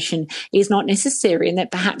Foundation is not necessary, and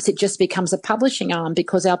that perhaps it just becomes a publishing arm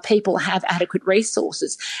because our people have adequate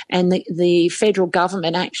resources, and the federal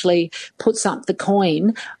government actually puts up the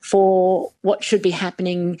coin for what should be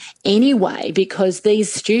happening anyway, because these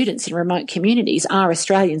students in remote communities are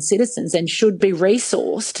Australian citizens and should be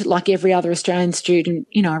resourced like every other Australian student,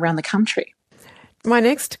 around the country. My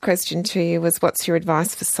next question to you was, what's your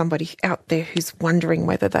advice for somebody out there who's wondering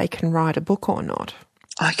whether they can write a book or not?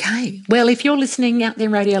 Okay. Well, if you're listening out there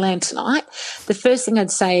in Radio Land tonight, the first thing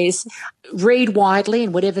I'd say is read widely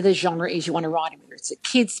in whatever the genre is you want to write in, whether it's a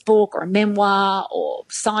kid's book or a memoir or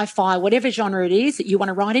sci-fi, whatever genre it is that you want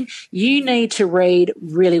to write in, you need to read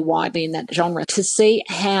really widely in that genre to see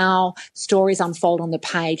how stories unfold on the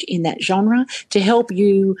page in that genre to help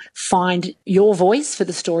you find your voice for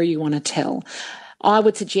the story you want to tell. I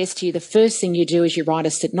would suggest to you the first thing you do is you write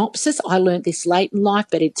a synopsis. I learned this late in life,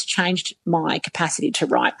 but it's changed my capacity to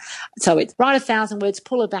write. So it's write 1,000 words,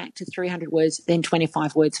 pull it back to 300 words, then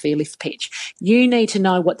 25 words for your lift pitch. You need to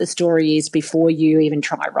know what the story is before you even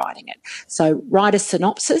try writing it. So write a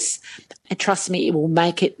synopsis, and trust me, it will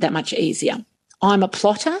make it that much easier. I'm a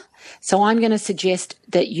plotter, so I'm going to suggest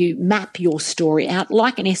that you map your story out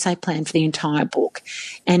like an essay plan for the entire book.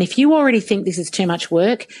 And if you already think this is too much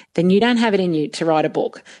work, then you don't have it in you to write a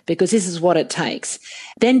book, because this is what it takes.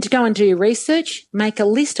 Then to go and do your research, make a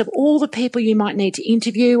list of all the people you might need to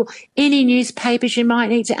interview, any newspapers you might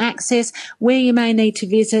need to access, where you may need to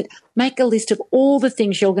visit. Make a list of all the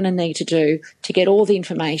things you're going to need to do to get all the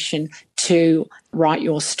information to write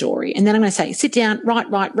your story. And then I'm going to say, sit down,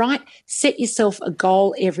 write. Set yourself a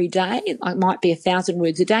goal every day. It might be 1,000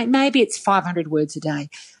 words a day. Maybe it's 500 words a day.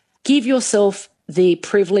 Give yourself the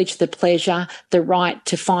privilege, the pleasure, the right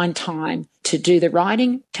to find time to do the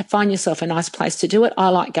writing, to find yourself a nice place to do it. I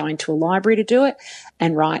like going to a library to do it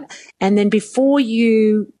and write. And then before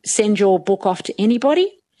you send your book off to anybody,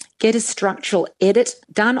 get a structural edit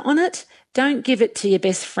done on it. Don't give it to your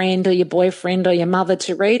best friend or your boyfriend or your mother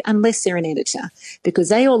to read unless they're an editor, because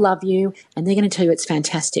they all love you and they're going to tell you it's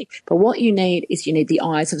fantastic. But what you need is you need the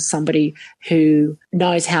eyes of somebody who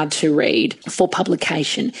knows how to read for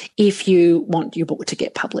publication if you want your book to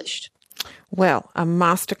get published. Well, a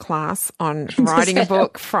masterclass on writing a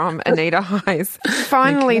book from Anita Heisz.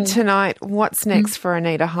 Finally tonight, what's next for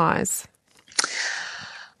Anita Heisz?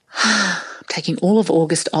 Taking all of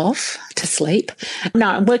August off to sleep. No,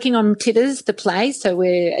 I'm working on Titters, the play. So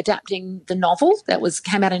we're adapting the novel that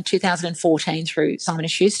came out in 2014 through Simon &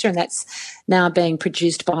 Schuster, and that's now being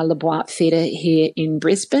produced by Le Bois Theatre here in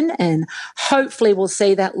Brisbane. And hopefully we'll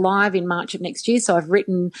see that live in March of next year. So I've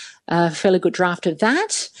written a fairly good draft of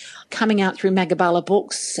that. Coming out through Magabala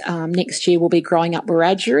Books next year will be Growing Up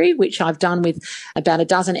Wiradjuri, which I've done with about a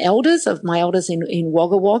dozen elders of my elders in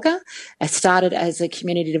Wagga Wagga. I started as a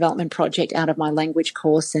community development project out of my language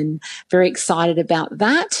course and very excited about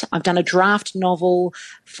that. I've done a draft novel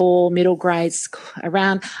for middle grades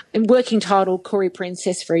around a working title, Koori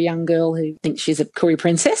Princess, for a young girl who thinks she's a Koori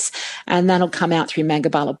princess, and that'll come out through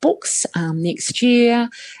Magabala Books next year.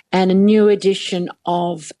 And a new edition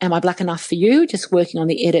of Am I Black Enough for You? Just working on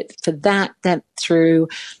the edit for that. That through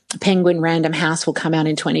Penguin Random House will come out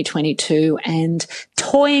in 2022. And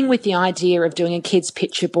toying with the idea of doing a kids'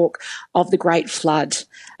 picture book of the Great Flood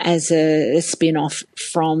as a spin-off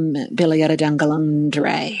from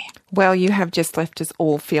Bilayaradangalandre. Well, you have just left us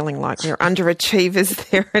all feeling like we're underachievers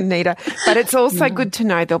there, Anita. But it's also good to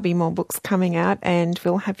know there'll be more books coming out, and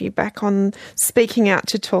we'll have you back on Speaking Out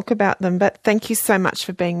to talk about them. But thank you so much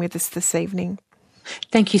for being with us this evening.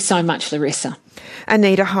 Thank you so much, Larissa.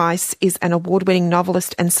 Anita Heisz is an award-winning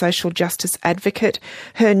novelist and social justice advocate.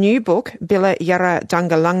 Her new book,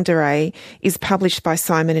 Bilayaradangalandre, is published by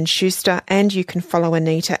Simon & Schuster, and you can follow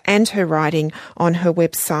Anita and her writing on her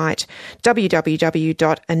website,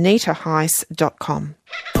 www.anitaheisz.com.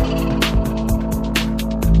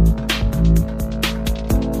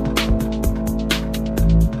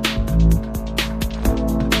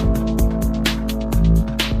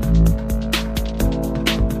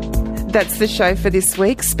 That's the show for this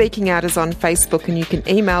week. Speaking Out is on Facebook, and you can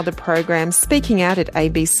email the program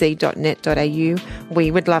speakingout@abc.net.au.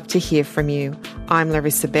 We would love to hear from you. I'm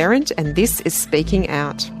Larissa Behrendt, and this is Speaking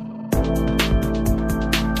Out.